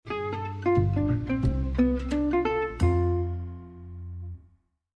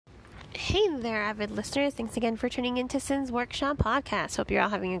there, avid listeners. Thanks again for tuning into Sin's Workshop Podcast. Hope you're all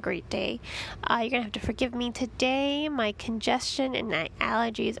having a great day. You're going to have to forgive me today. My congestion and my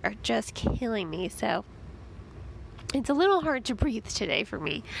allergies are just killing me, so it's a little hard to breathe today for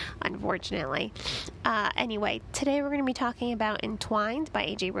me, unfortunately. Anyway, today we're going to be talking about Entwined by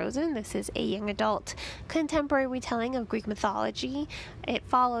A.J. Rosen. This is a young adult contemporary retelling of Greek mythology. It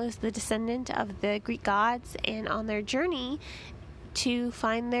follows the descendant of the Greek gods and on their journey to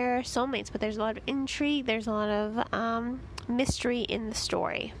find their soulmates, but there's a lot of intrigue, there's a lot of mystery in the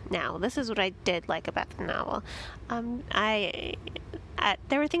story. Now, this is what I did like about the novel.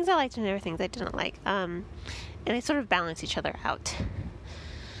 There were things I liked and there were things I didn't like, and they sort of balance each other out.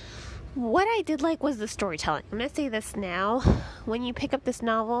 What I did like was the storytelling. I'm going to say this now. When you pick up this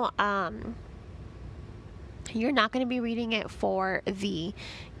novel, you're not going to be reading it for the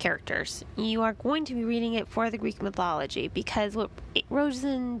characters. You are going to be reading it for the Greek mythology, because what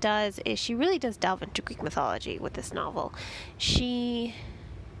Rosen does is she really does delve into Greek mythology with this novel. She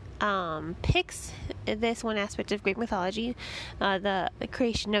picks this one aspect of Greek mythology, the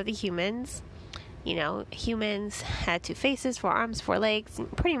creation of the humans. You know, humans had 2 faces, 4 arms, 4 legs.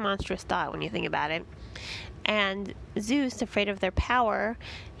 Pretty monstrous thought when you think about it. And Zeus, afraid of their power,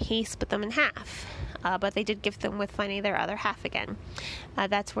 he split them in half. But they did gift them with finding their other half again.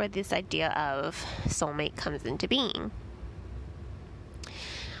 That's where this idea of soulmate comes into being.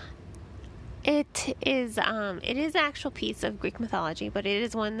 It is an actual piece of Greek mythology, but it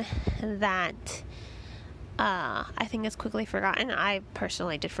is one that I think is quickly forgotten. I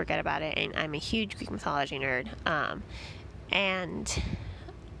personally did forget about it, and I'm a huge Greek mythology nerd. And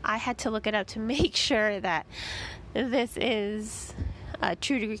I had to look it up to make sure that this is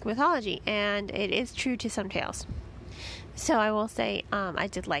true to Greek mythology, and it is true to some tales. So I will say I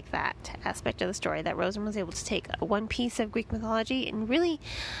did like that aspect of the story, that Rosen was able to take one piece of Greek mythology and really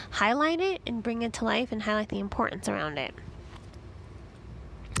highlight it and bring it to life and highlight the importance around it.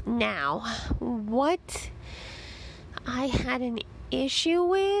 Now, what I had an issue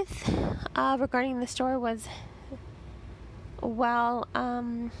with regarding the story was, we're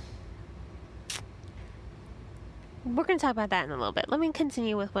going to talk about that in a little bit. Let me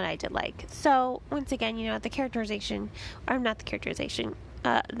continue with what I did like. So, once again, the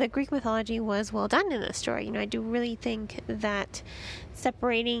Greek mythology was well done in this story. I do really think that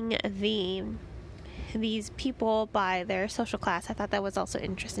separating these people by their social class, I thought that was also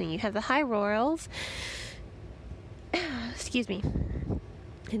interesting. You have the high royals,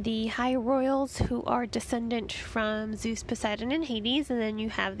 the high royals who are descendant from Zeus, Poseidon, and Hades, and then you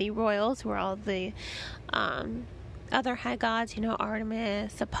have the royals who are all the other high gods,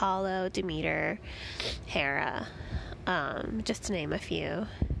 Artemis, Apollo, Demeter, Hera, just to name a few.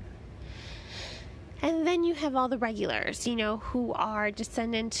 And then you have all the regulars, who are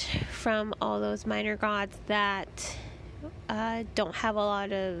descendant from all those minor gods that don't have a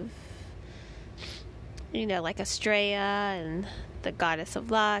lot of, like Astraea and the goddess of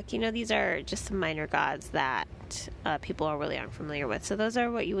luck. These are just some minor gods that people are really unfamiliar with. So those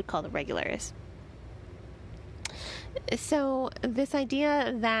are what you would call the regulars. So this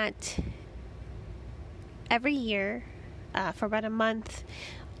idea that every year, for about a month,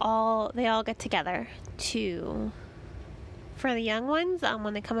 they all get together for the young ones,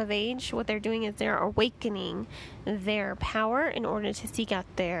 when they come of age, what they're doing is they're awakening their power in order to seek out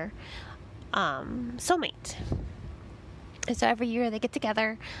their soulmate. And so every year they get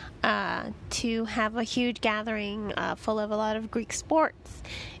together to have a huge gathering full of a lot of Greek sports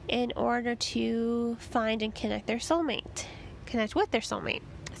in order to find and connect with their soulmate.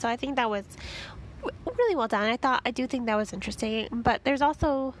 So I think that was really well done. I do think that was interesting, but there's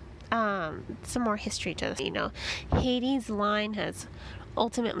also some more history to this. Hades' line has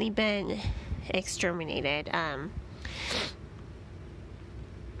ultimately been exterminated,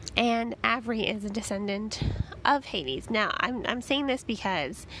 and Avery is a descendant of Hades. Now, I'm saying this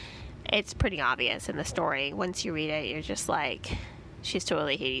because it's pretty obvious in the story. Once you read it, you're just like, she's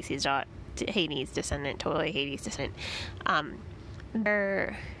totally Hades. He's not Hades' descendant, totally Hades' descendant.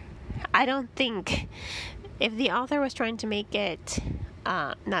 I don't think, if the author was trying to make it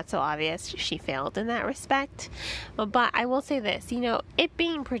not so obvious, she failed in that respect. But I will say this, it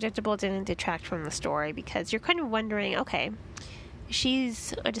being predictable didn't detract from the story, because you're kind of wondering, okay,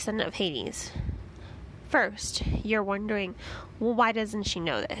 she's a descendant of Hades. First, you're wondering, well, why doesn't she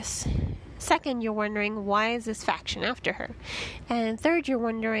know this? Second, you're wondering, why is this faction after her? And third, you're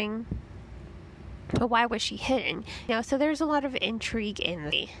wondering, well, why was she hidden? So there's a lot of intrigue in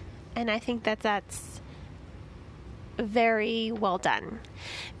the, and I think that's very well done,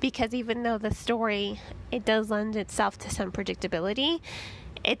 because even though the story, it does lend itself to some predictability,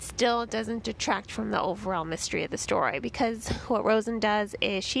 it still doesn't detract from the overall mystery of the story, because what Rosen does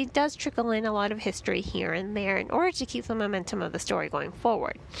is she does trickle in a lot of history here and there in order to keep the momentum of the story going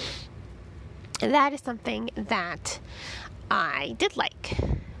forward. And that is something that I did like.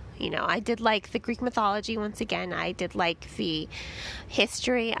 I did like the Greek mythology once again. I did like the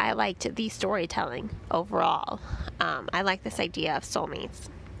history. I liked the storytelling overall. I like this idea of soulmates.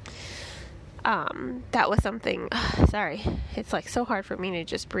 That was something, sorry, it's like so hard for me to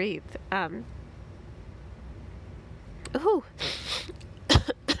just breathe. Oh,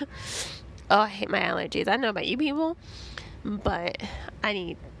 I hate my allergies. I don't know about you people, but I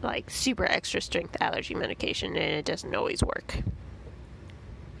need like super extra strength allergy medication, and it doesn't always work,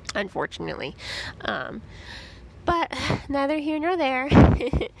 unfortunately. But neither here nor there.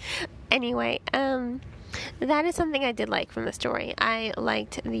 Anyway, that is something I did like from the story. I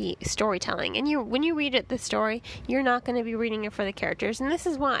liked the storytelling. And when you read the story, you're not going to be reading it for the characters. And this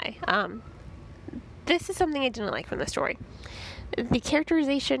is why. This is something I didn't like from the story. The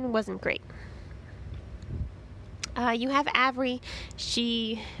characterization wasn't great. You have Avery.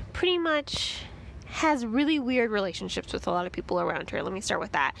 She pretty much has really weird relationships with a lot of people around her. Let me start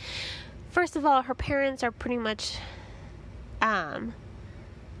with that. First of all, her parents are pretty much...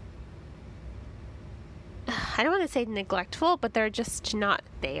 I don't want to say neglectful, but they're just not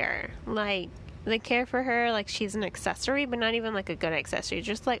there. Like, they care for her like she's an accessory, but not even like a good accessory.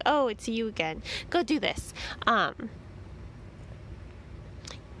 Just like, oh, it's you again. Go do this.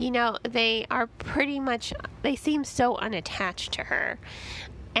 They are pretty much, they seem so unattached to her.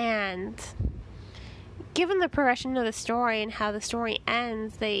 And given the progression of the story and how the story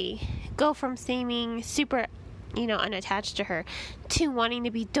ends, they go from seeming super unattached to her to wanting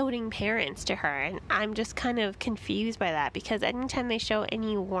to be doting parents to her. And I'm just kind of confused by that, because anytime they show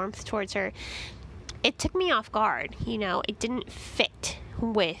any warmth towards her, it took me off guard. It didn't fit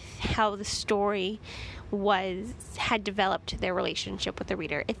with how the story had developed their relationship with the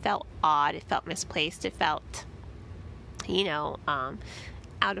reader. It felt odd, it felt misplaced, it felt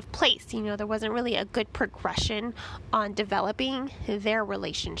out of place. There wasn't really a good progression on developing their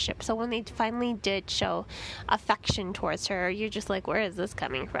relationship. So when they finally did show affection towards her, you're just like, where is this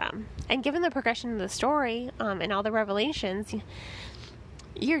coming from? And given the progression of the story, and all the revelations,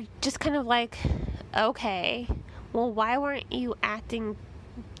 you're just kind of like, okay, well, why weren't you acting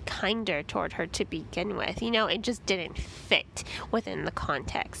kinder toward her to begin with? It just didn't fit within the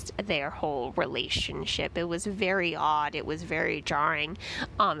context of their whole relationship. It was very odd, it was very jarring,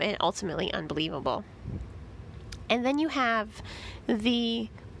 and ultimately unbelievable. And then you have the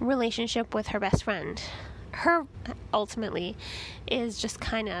relationship with her best friend. Her ultimately is just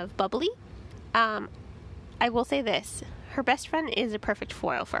kind of bubbly. I will say this, her best friend is a perfect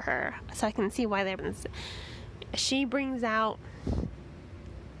foil for her, so I can see why she brings out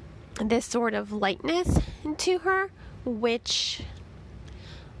this sort of lightness to her, which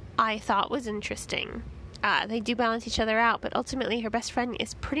I thought was interesting. They do balance each other out, but ultimately her best friend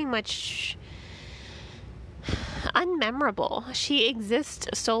is pretty much unmemorable. She exists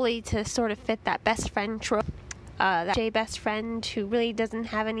solely to sort of fit that best friend trope. That J best friend who really doesn't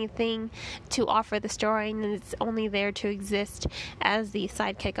have anything to offer the story, and is only there to exist as the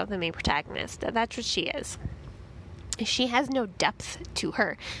sidekick of the main protagonist. That's what she is. She has no depth to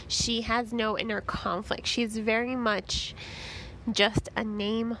her. She has no inner conflict. She's very much just a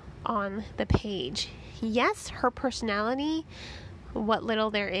name on the page. Yes, her personality, what little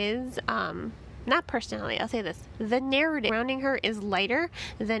there is, not personality, I'll say this, the narrative surrounding her is lighter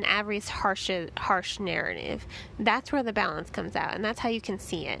than Avery's harsh narrative. That's where the balance comes out, and that's how you can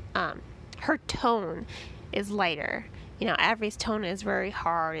see it. Her tone is lighter. Avery's tone is very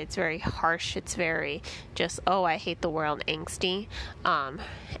hard, it's very harsh, it's very just, oh, I hate the world, angsty.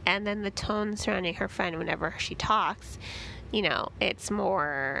 And then the tone surrounding her friend whenever she talks, it's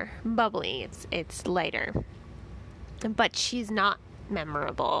more bubbly, it's lighter. But she's not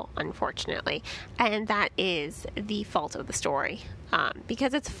memorable, unfortunately, and that is the fault of the story,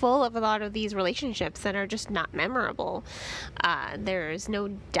 because it's full of a lot of these relationships that are just not memorable. There's no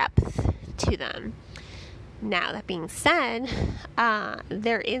depth to them. Now, that being said,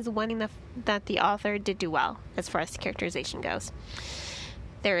 there is one that the author did do well as far as the characterization goes.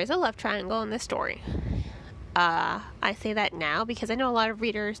 There is a love triangle in this story. I say that now because I know a lot of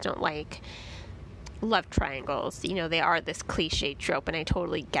readers don't like love triangles. They are this cliche trope, and I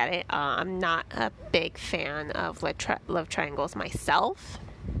totally get it. I'm not a big fan of love triangles myself.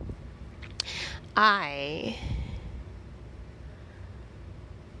 I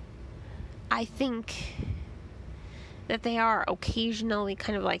think that they are occasionally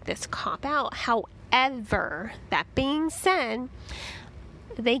kind of like this cop-out. However, that being said,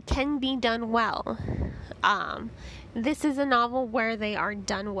 they can be done well. This is a novel where they are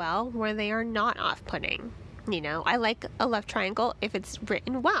done well, where they are not off-putting. I like a love triangle if it's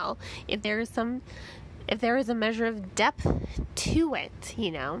written well, if there is a measure of depth to it.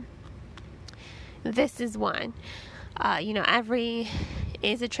 This is one. Avery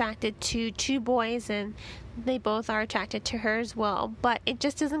is attracted to two boys, and they both are attracted to her as well, but it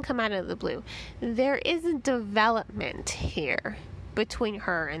just doesn't come out of the blue. There is a development here between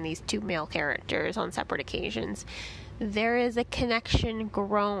her and these two male characters on separate occasions. There is a connection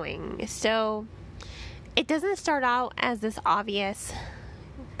growing. So it doesn't start out as this obvious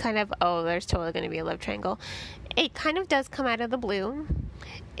kind of, oh, there's totally going to be a love triangle. It kind of does come out of the blue.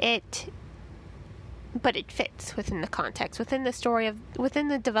 But it fits within the context, within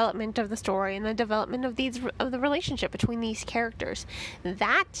the development of the story and the development of the relationship between these characters.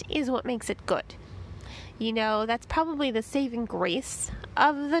 That is what makes it good. That's probably the saving grace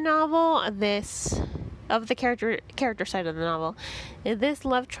of the novel, of the character side of the novel. This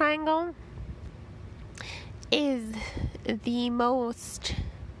love triangle is the most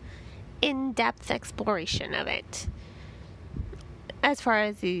in-depth exploration of it. As far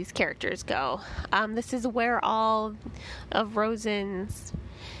as these characters go, this is where all of Rosen's,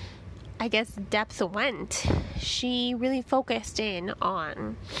 depth went. She really focused in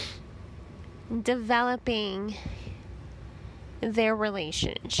on developing their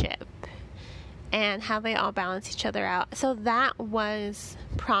relationship and how they all balance each other out. So that was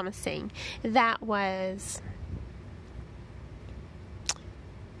promising. That was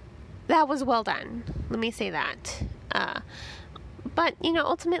well done. Let me say that. But,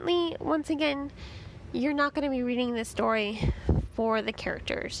 ultimately, once again, you're not going to be reading this story for the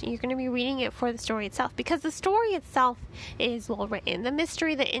characters. You're going to be reading it for the story itself, because the story itself is well written. The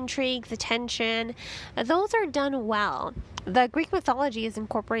mystery, the intrigue, the tension, those are done well. The Greek mythology is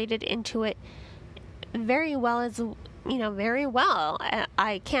incorporated into it very well very well.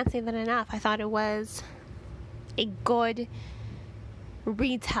 I can't say that enough. I thought it was a good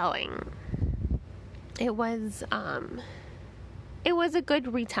retelling. It was a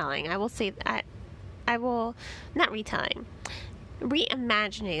good retelling. I will say that. Not retelling,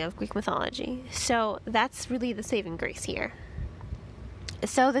 reimagining of Greek mythology. So that's really the saving grace here.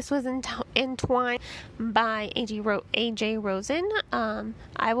 So this was Entwined by A.J. Rosen.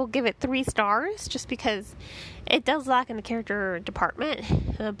 I will give it 3 stars just because it does lack in the character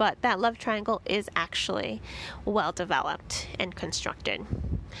department, but that love triangle is actually well developed and constructed.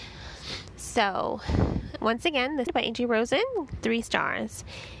 So, once again, this is by A.J. Rosen, 3 stars.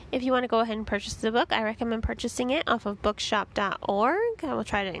 If you want to go ahead and purchase the book, I recommend purchasing it off of bookshop.org. I will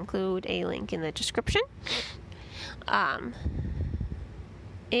try to include a link in the description.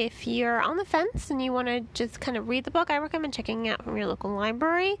 If you're on the fence and you want to just kind of read the book, I recommend checking it out from your local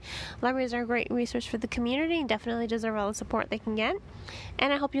library. Libraries are a great resource for the community and definitely deserve all the support they can get.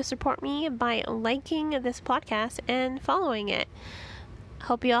 And I hope you'll support me by liking this podcast and following it.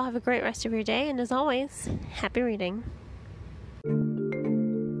 Hope you all have a great rest of your day, and as always, happy reading.